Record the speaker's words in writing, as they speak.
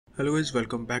Hello guys,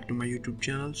 welcome back to my YouTube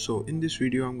channel. So in this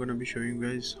video I'm gonna be showing you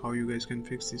guys how you guys can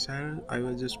fix this error. I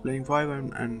was just playing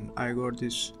FiveM and I got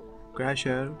this crash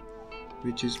error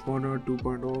which is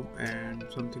mono-2.0 and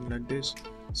something like this.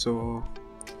 So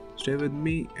stay with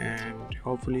me and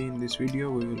hopefully in this video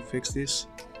we will fix this.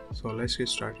 So let's get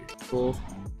started. So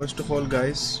first of all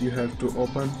guys, you have to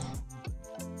open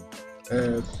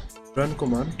a run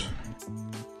command,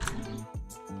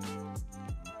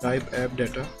 type app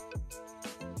data,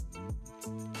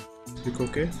 click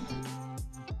OK,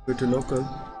 go to local,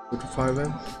 go to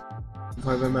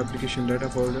FiveM application data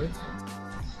folder,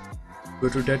 go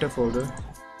to data folder,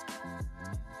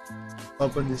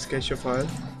 open this cache file.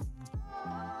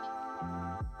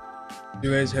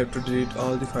 You guys have to delete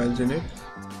all the files in it.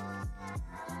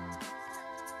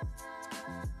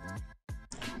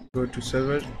 Go to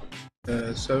server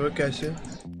cache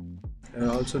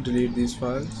and also delete these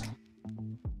files.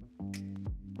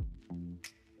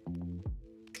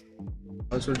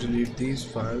 Also delete these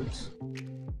files.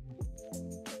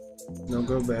 Now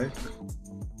go back,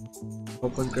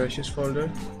 open crashes folder,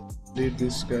 delete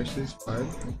this crashes file.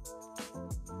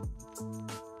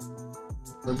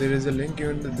 Now there is a link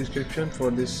given in the description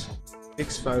for this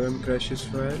fix FiveM crashes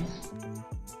file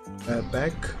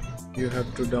pack. You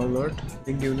have to download,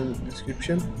 link given in the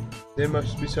description. There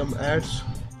must be some ads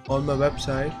on my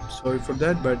website, sorry for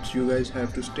that, but you guys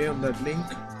have to stay on that link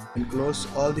and close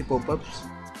all the pop-ups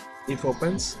if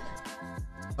opens.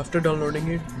 After downloading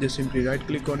it, just simply right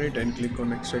click on it and click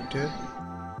on extract here.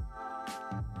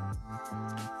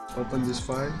 Open this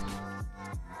file,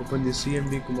 open the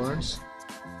cmd commands,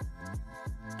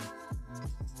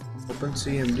 open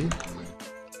cmd,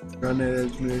 run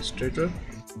as administrator.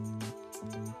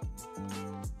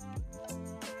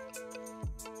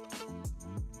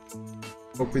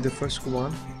 Copy the first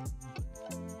command,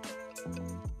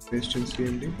 paste in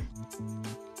cmd.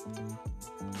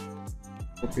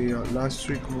 Copy our last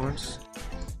three commands,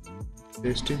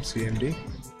 paste in cmd.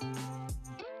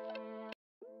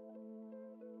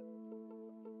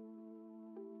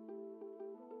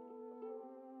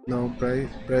 Now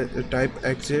type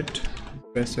exit,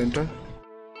 press enter.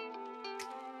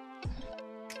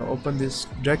 Now open this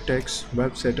DirectX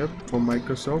web setup from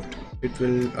Microsoft. It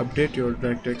will update your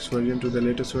DirectX version to the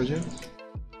latest version.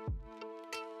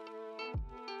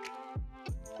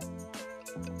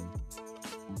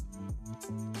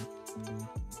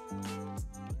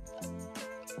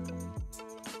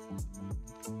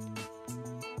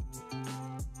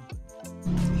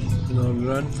 Now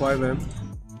run FiveM.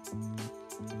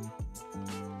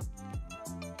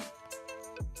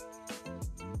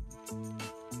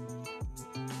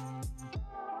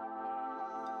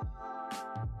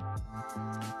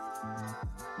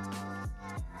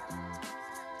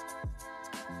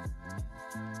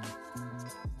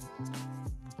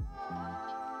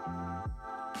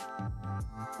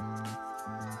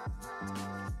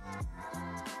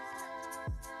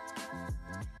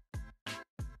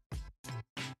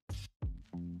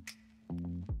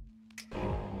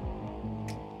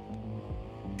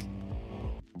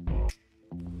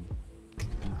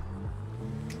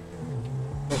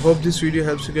 I hope this video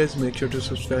helps you guys. Make sure to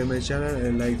subscribe my channel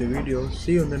and like the video.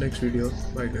 See you on the next video.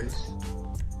 Bye guys.